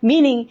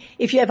 Meaning,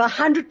 if you have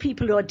 100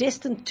 people who are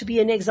destined to be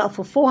in exile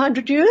for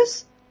 400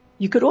 years,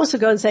 you could also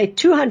go and say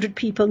 200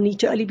 people need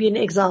to only be in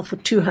exile for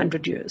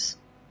 200 years.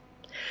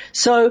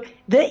 So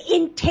the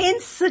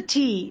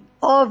intensity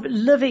of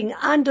living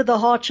under the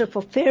hardship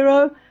of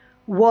Pharaoh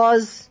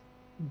was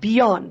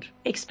beyond,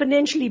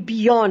 exponentially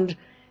beyond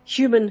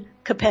human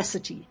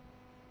capacity.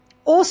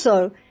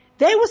 Also,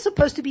 they were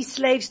supposed to be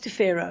slaves to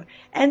Pharaoh,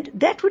 and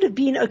that would have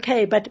been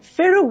okay, but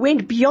Pharaoh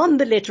went beyond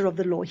the letter of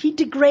the law. He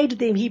degraded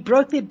them, he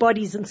broke their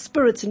bodies and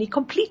spirits, and he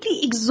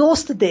completely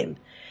exhausted them.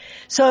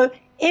 So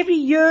every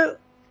year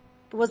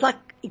was like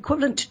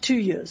equivalent to 2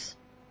 years.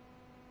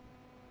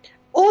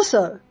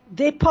 Also,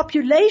 their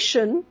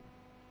population,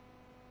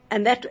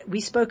 and that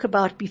we spoke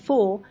about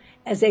before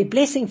as a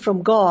blessing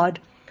from God,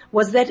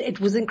 was that it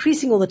was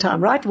increasing all the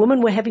time, right?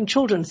 Women were having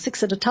children,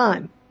 6 at a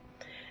time.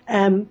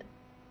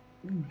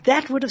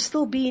 That would have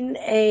still been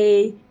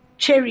a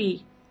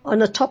cherry on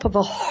the top of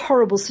a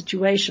horrible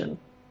situation.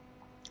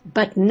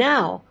 But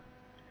now,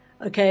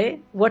 okay,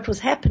 what was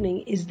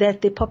happening is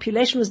that their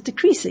population was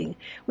decreasing.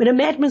 When a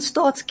madman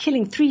starts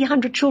killing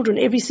 300 children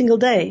every single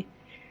day,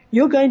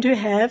 you're going to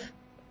have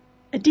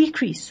a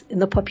decrease in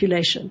the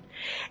population.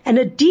 And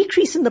a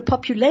decrease in the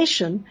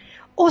population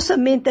also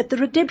meant that the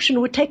redemption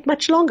would take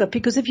much longer,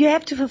 because if you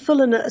have to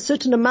fulfill in a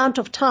certain amount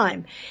of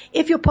time,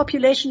 if your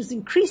population is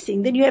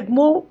increasing, then you have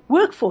more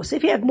workforce.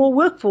 If you have more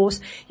workforce,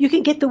 you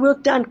can get the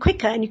work done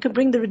quicker and you can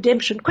bring the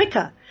redemption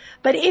quicker.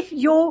 But if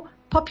your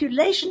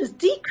population is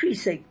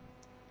decreasing,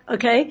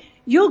 okay,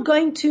 you're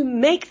going to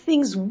make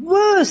things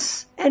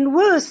worse and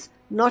worse,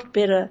 not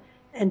better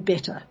and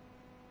better.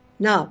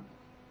 Now,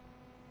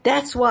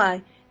 that's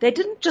why they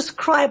didn't just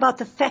cry about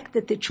the fact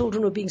that their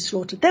children were being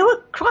slaughtered. They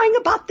were crying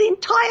about the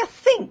entire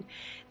thing.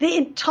 The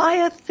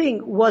entire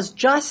thing was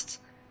just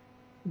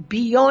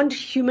beyond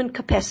human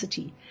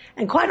capacity.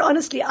 And quite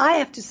honestly, I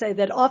have to say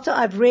that after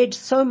I've read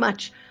so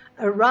much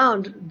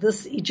around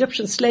this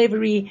Egyptian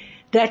slavery,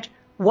 that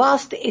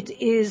whilst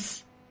it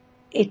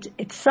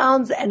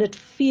sounds and it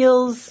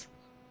feels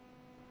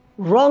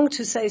wrong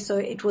to say so,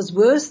 it was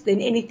worse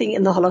than anything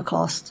in the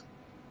Holocaust.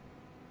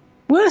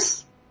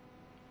 Worse.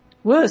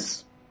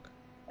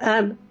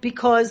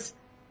 Because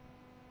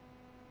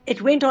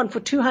it went on for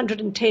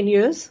 210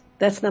 years.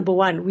 That's number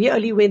one. We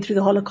only went through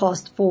the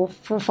Holocaust for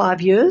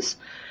 5 years.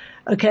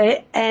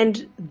 Okay.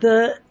 And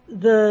the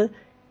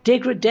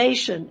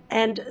degradation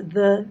and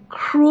the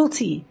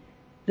cruelty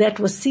that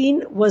was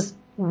seen was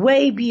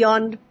way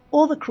beyond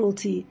all the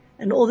cruelty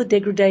and all the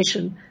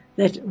degradation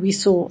that we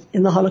saw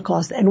in the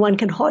Holocaust. And one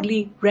can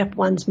hardly wrap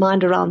one's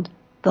mind around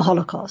the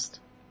Holocaust.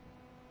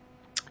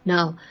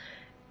 Now,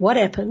 what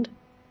happened?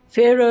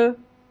 Pharaoh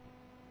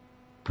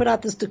put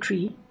out this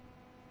decree,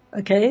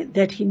 okay,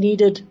 that he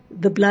needed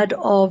the blood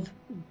of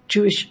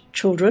Jewish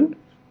children,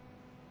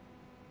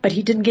 but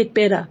he didn't get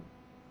better.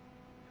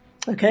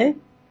 Okay?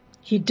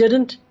 He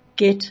didn't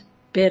get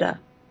better.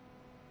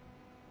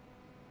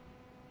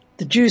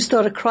 The Jews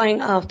started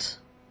crying out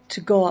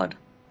to God.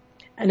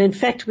 And in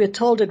fact, we're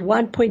told at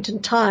one point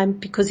in time,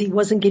 because he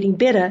wasn't getting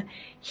better,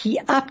 he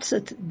upped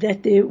it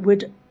that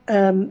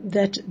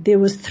there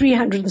was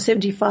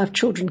 375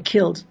 children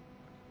killed,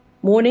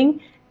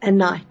 morning and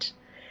night.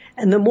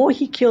 And the more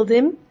he killed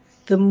them,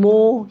 the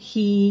more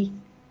the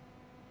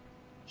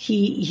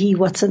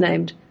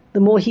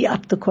more he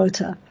upped the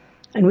quota.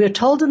 And we are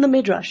told in the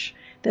Midrash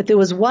that there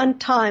was one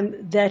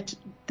time that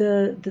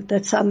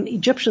that some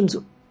Egyptians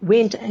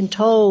went and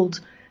told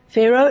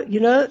Pharaoh,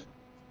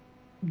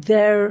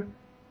 they're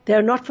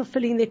not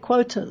fulfilling their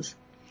quotas.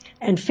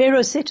 And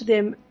Pharaoh said to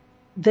them,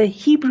 the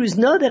Hebrews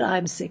know that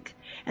I'm sick,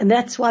 and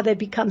that's why they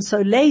become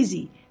so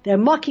lazy. They're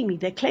mocking me.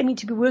 They're claiming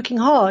to be working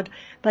hard,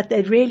 but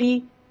they're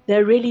really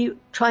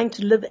trying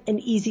to live an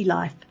easy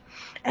life.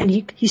 And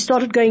he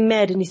started going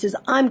mad, and he says,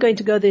 I'm going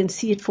to go there and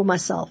see it for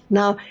myself.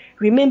 Now,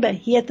 remember,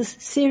 he had this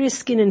serious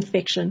skin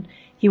infection.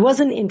 He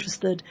wasn't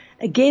interested.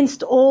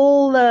 Against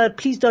all,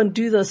 please don't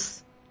do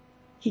this,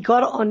 he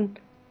got on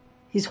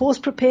his horse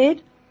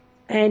prepared,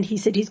 and he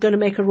said he's going to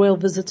make a royal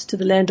visit to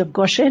the land of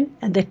Goshen,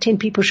 and that 10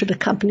 people should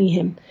accompany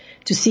him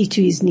to see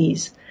to his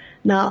knees.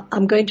 Now,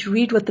 I'm going to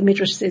read what the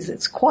Midrash says.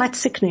 It's quite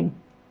sickening.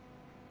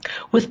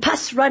 With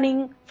pus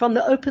running from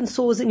the open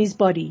sores in his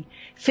body,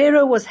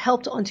 Pharaoh was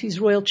helped onto his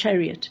royal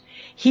chariot.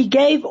 He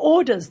gave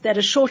orders that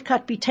a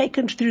shortcut be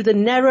taken through the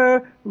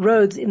narrow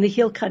roads in the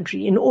hill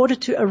country in order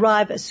to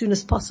arrive as soon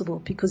as possible,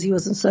 because he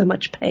was in so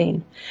much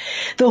pain.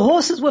 The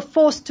horses were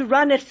forced to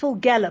run at full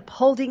gallop,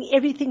 holding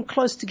everything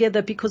close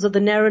together because of the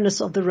narrowness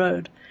of the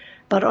road.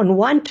 But on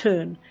one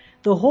turn,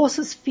 the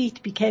horses'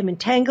 feet became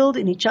entangled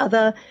in each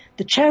other.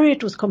 The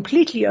chariot was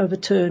completely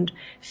overturned.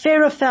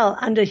 Pharaoh fell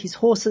under his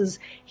horses.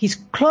 His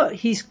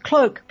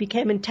cloak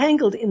became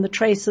entangled in the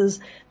traces.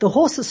 The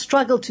horses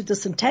struggled to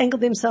disentangle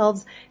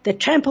themselves. They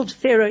trampled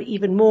Pharaoh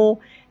even more.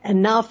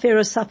 And now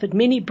Pharaoh suffered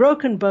many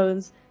broken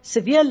bones,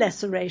 severe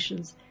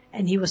lacerations,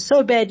 and he was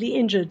so badly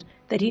injured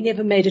that he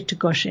never made it to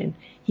Goshen.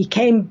 He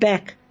came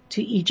back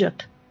to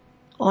Egypt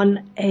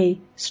on a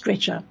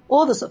stretcher.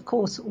 All this, of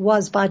course,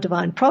 was by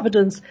divine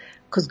providence,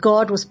 because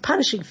God was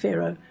punishing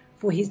Pharaoh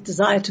for his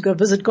desire to go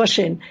visit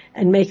Goshen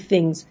and make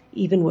things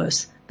even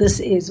worse.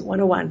 This is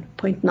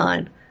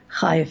 101.9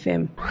 Chai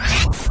FM.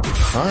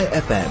 Chai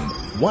FM,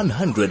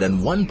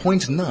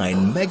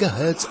 101.9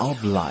 megahertz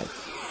of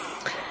life.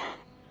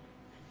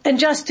 And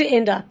just to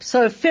end up,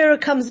 so Pharaoh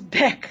comes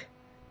back.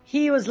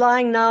 He was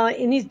lying now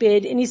in his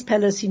bed, in his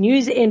palace. He knew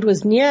his end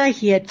was near.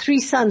 He had 3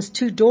 sons,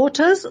 2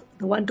 daughters.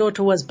 The one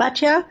daughter was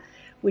Batya,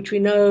 which we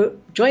know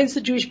joins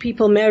the Jewish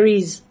people,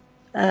 marries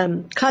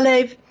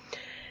Kalev.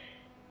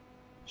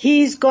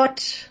 He's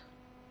got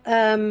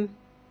 3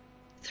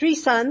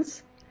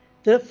 sons.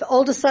 The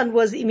older son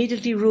was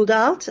immediately ruled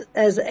out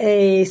as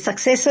a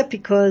successor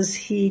because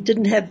he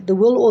didn't have the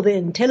will or the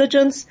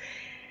intelligence.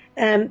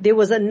 There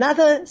was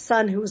another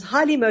son who was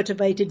highly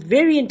motivated,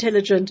 very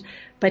intelligent,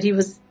 but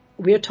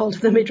we are told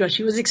in the Midrash,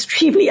 he was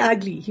extremely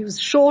ugly. He was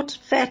short,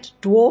 fat,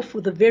 dwarf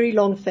with a very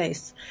long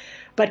face.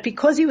 But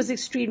because he was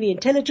extremely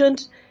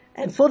intelligent,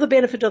 and for the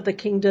benefit of the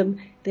kingdom,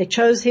 they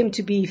chose him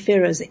to be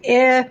Pharaoh's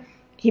heir.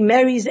 He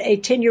marries a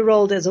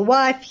 10-year-old as a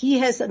wife. He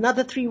has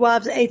another 3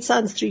 wives, 8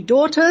 sons, 3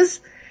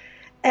 daughters.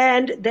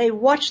 And they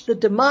watched the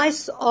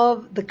demise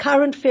of the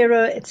current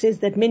Pharaoh. It says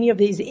that many of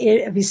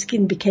his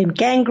skin became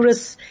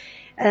gangrenous.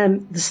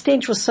 The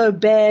stench was so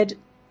bad.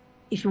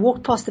 If you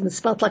walked past him, it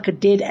smelled like a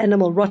dead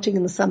animal rotting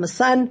in the summer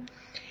sun.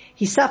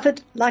 He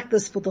suffered like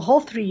this for the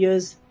whole 3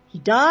 years. He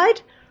died.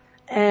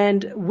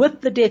 And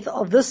with the death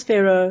of this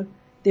Pharaoh,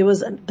 there was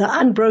the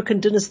unbroken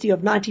dynasty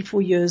of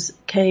 94 years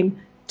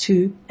came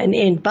to an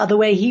end. By the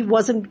way, he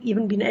wasn't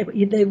even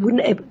they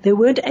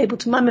weren't able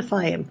to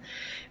mummify him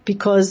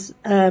because,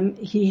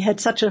 he had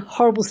such a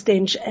horrible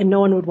stench and no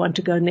one would want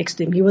to go next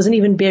to him. He wasn't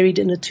even buried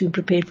in a tomb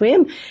prepared for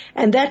him.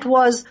 And that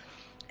was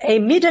a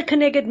midah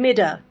keneged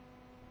midah,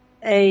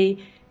 a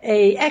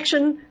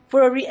action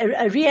for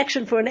a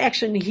reaction for an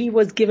action. He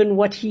was given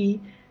what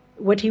he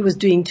was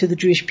doing to the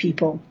Jewish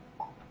people.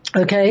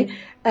 Okay.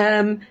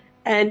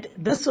 And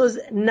this was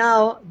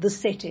now the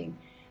setting.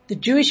 The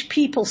Jewish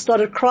people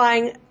started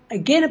crying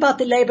again about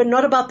the labor,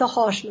 not about the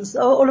harshness,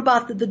 all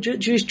about the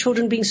Jewish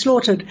children being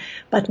slaughtered.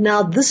 But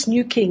now this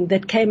new king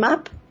that came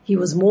up, he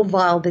was more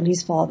vile than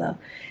his father.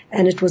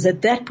 And it was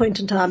at that point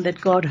in time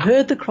that God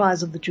heard the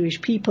cries of the Jewish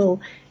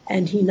people,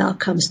 and he now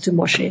comes to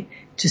Moshe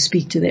to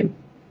speak to them.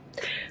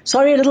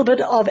 Sorry, a little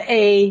bit of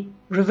a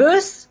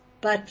reverse,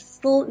 but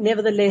still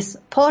nevertheless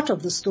part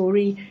of the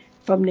story.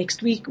 From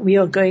next week, we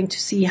are going to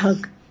see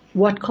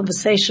what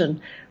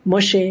conversation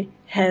Moshe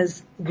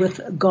has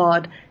with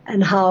God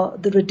and how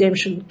the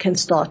redemption can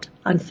start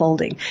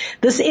unfolding.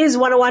 This is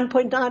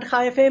 101.9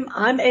 Chai FM.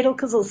 I'm Aidel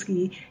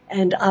Kazilsky,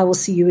 and I will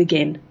see you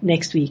again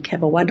next week.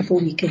 Have a wonderful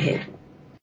week ahead.